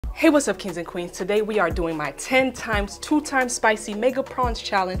Hey, what's up, kings and queens? Today we are doing my 10 times 2 times spicy mega prawns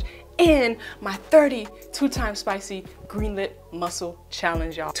challenge and my 30 2 times spicy green lip mussel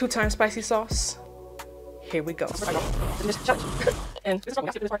challenge, y'all. 2 times spicy sauce. Here we go. And this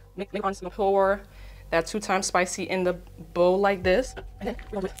is make prawns, pour that 2 times spicy in the bowl like this. And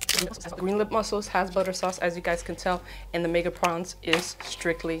then green lip mussels has butter sauce, as you guys can tell, and the mega prawns is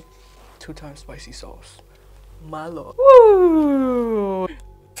strictly 2 times spicy sauce. My lord. Woo!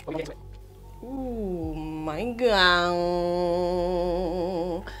 Ooh, my god.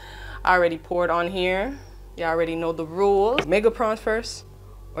 I already poured on here. Y'all already know the rules. Mega prawns first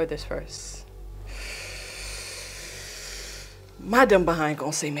or this first? My dumb behind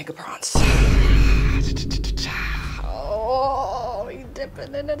gonna say mega prawns. Oh, he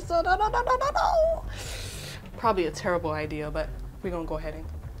dipping in it. So no. Probably a terrible idea, but we're gonna go ahead and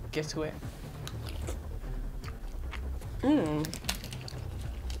get to it.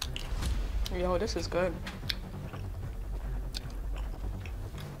 Yo, this is good.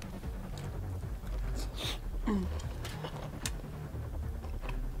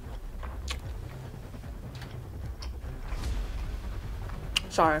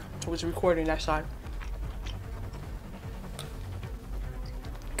 Sorry, I was recording that side.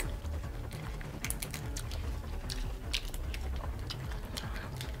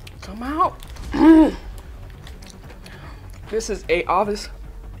 Come out. This is a obvious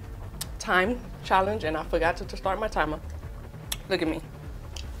time challenge and I forgot to start my timer. Look at me.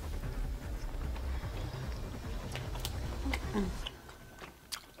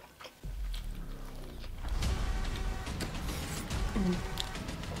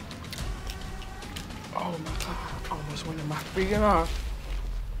 Oh my god, I almost went in my freaking eye.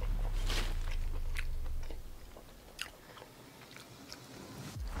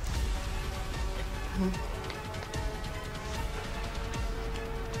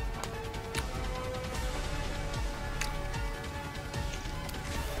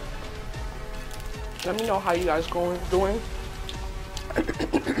 Let me know how you guys doing.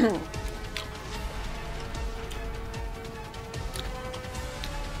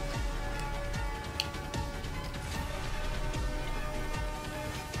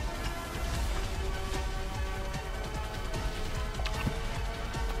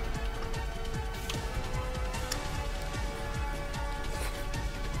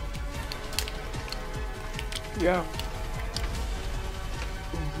 Yeah.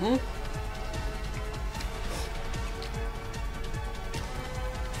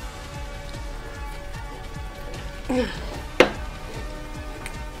 So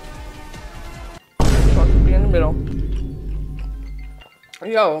I can be in the middle.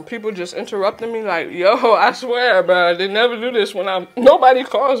 Yo, people just interrupting me like, yo, I swear, bro, they never do this when nobody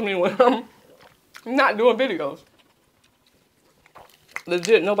calls me when I'm not doing videos.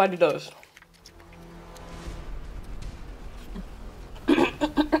 Legit, nobody does.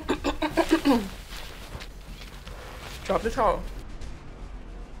 Drop the towel.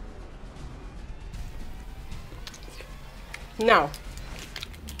 Now,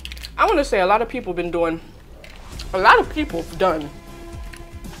 I want to say a lot of people done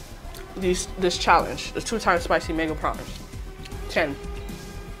this challenge, the 2 times spicy mega prawns, 10.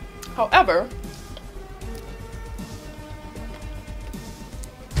 However,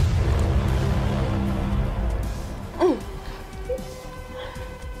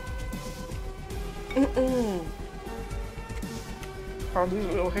 oh, these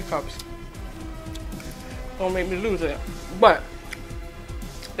little hiccups gonna make me lose it. But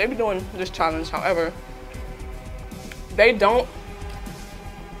they be doing this challenge. However, they don't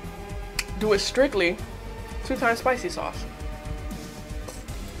do it strictly 2 times spicy sauce.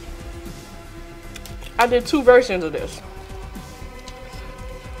 I did 2 versions of this.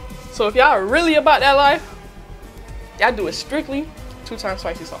 So if y'all are really about that life, y'all do it strictly 2 times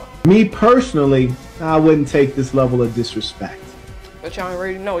spicy sauce. Me personally, I wouldn't take this level of disrespect. But y'all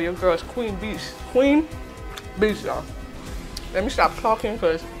already know your girl's Queen Beast. Queen Beast, y'all. Let me stop talking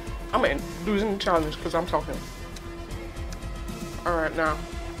because I'm losing the challenge because I'm talking. Alright, now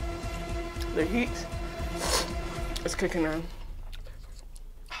the heat is kicking in.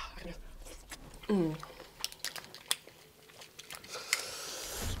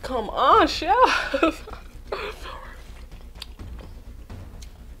 Come on, chef.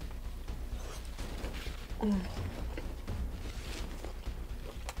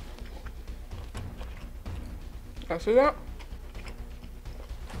 I see that?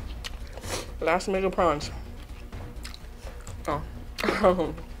 Last mega prawns. Oh.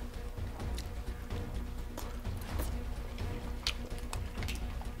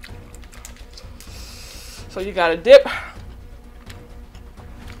 So you gotta dip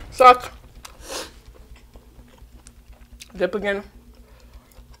Suck. Dip again.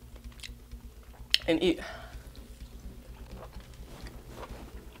 And eat.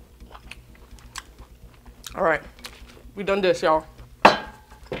 All right, we done this, y'all.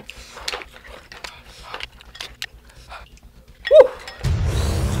 Woo!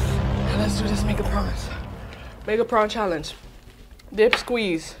 Let's do this mega prawns. Mega prawn challenge. Dip,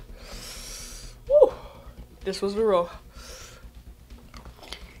 squeeze. Woo! This was the roll.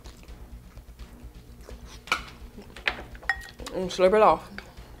 And slurp it off.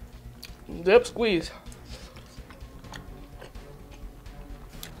 Dip, squeeze.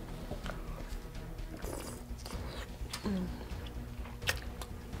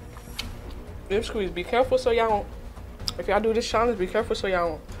 Dip, squeeze. Be careful so y'all won't. If y'all do this challenge, be careful so y'all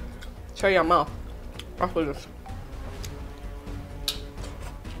won't tear your mouth off of this.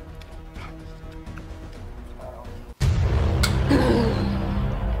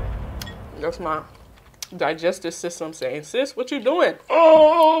 That's my digestive system saying, sis, what you doing?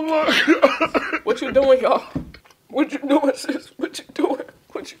 Oh my God. What you doing, y'all? What you doing, sis? What you doing?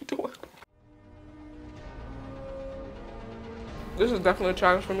 What you doing? This is definitely a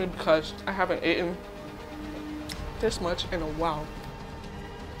challenge for me because I haven't eaten this much in a while.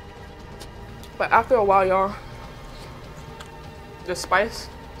 But after a while, y'all, the spice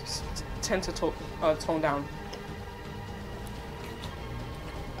tend to tone down.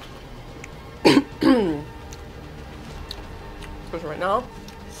 Because right now,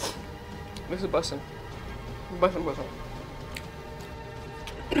 this is busting. Busting.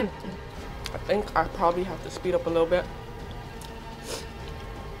 I think I probably have to speed up a little bit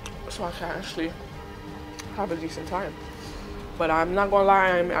so I can actually have a decent time. But I'm not gonna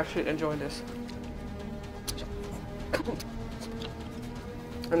lie, I'm actually enjoying this.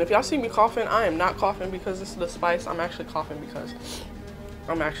 And if y'all see me coughing, I am not coughing because this is the spice. I'm actually coughing because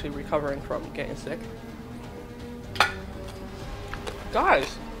I'm actually recovering from getting sick.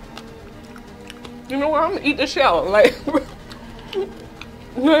 Guys, you know what? I'm gonna eat the shell. Like,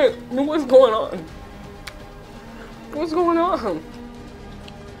 what's going on? What's going on?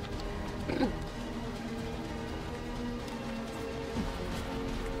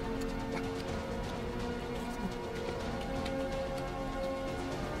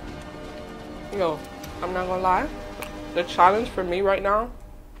 Yo, I'm not gonna lie. The challenge for me right now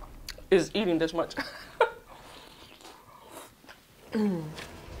is eating this much.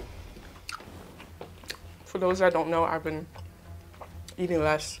 For those that don't know, I've been eating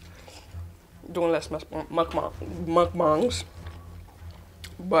less, doing less mukbangs.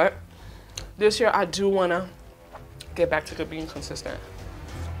 But this year I do wanna get back to being consistent.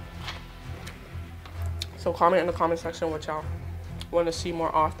 So comment in the comment section what y'all wanna see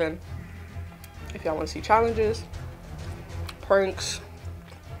more often. If y'all wanna see challenges, pranks,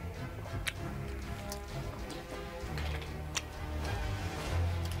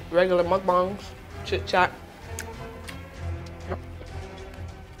 regular mukbangs, chit chat.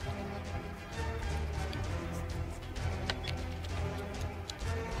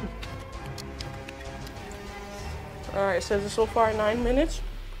 All right, it says it's so far 9 minutes,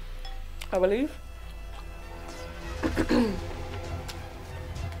 I believe.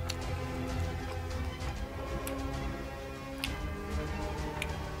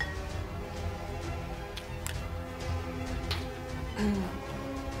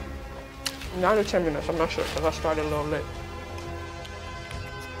 Nine or 10 minutes, I'm not sure because I started a little late.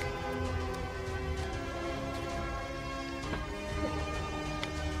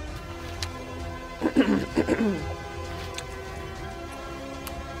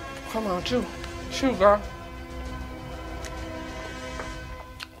 Come on, chew. Chew, girl.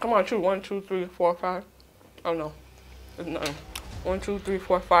 Come on, chew. 1, 2, 3, 4, 5. Oh no. It's 9. 1, 2, 3,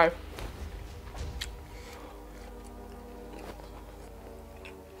 4, 5.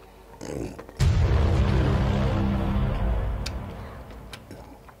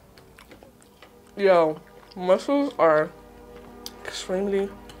 Yo, mussels are extremely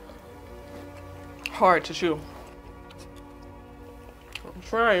hard to chew. I'm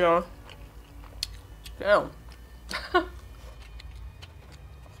trying, y'all. Damn.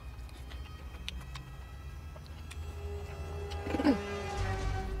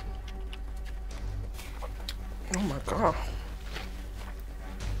 Oh my God.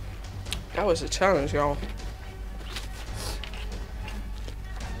 That was a challenge, y'all.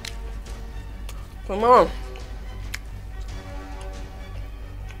 Come on.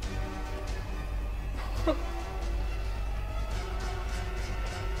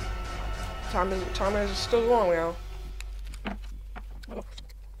 Time is still going, y'all.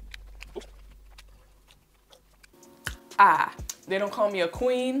 They don't call me a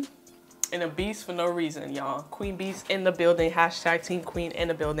queen and a beast for no reason, y'all. Queen Beast in the building. Hashtag Team Queen in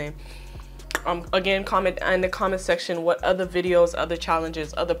the building. Again, comment in the comment section what other videos, other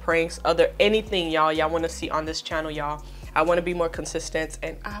challenges, other pranks, other anything y'all want to see on this channel, y'all. I want to be more consistent,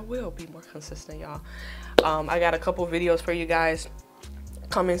 and I will be more consistent, y'all. I got a couple videos for you guys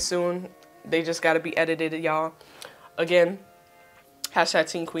coming soon. They just got to be edited, y'all. Again, hashtag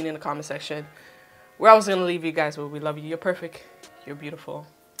Team Queen in the comment section. Where I was going to leave you guys with, we love you. You're perfect. You're beautiful.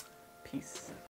 Peace.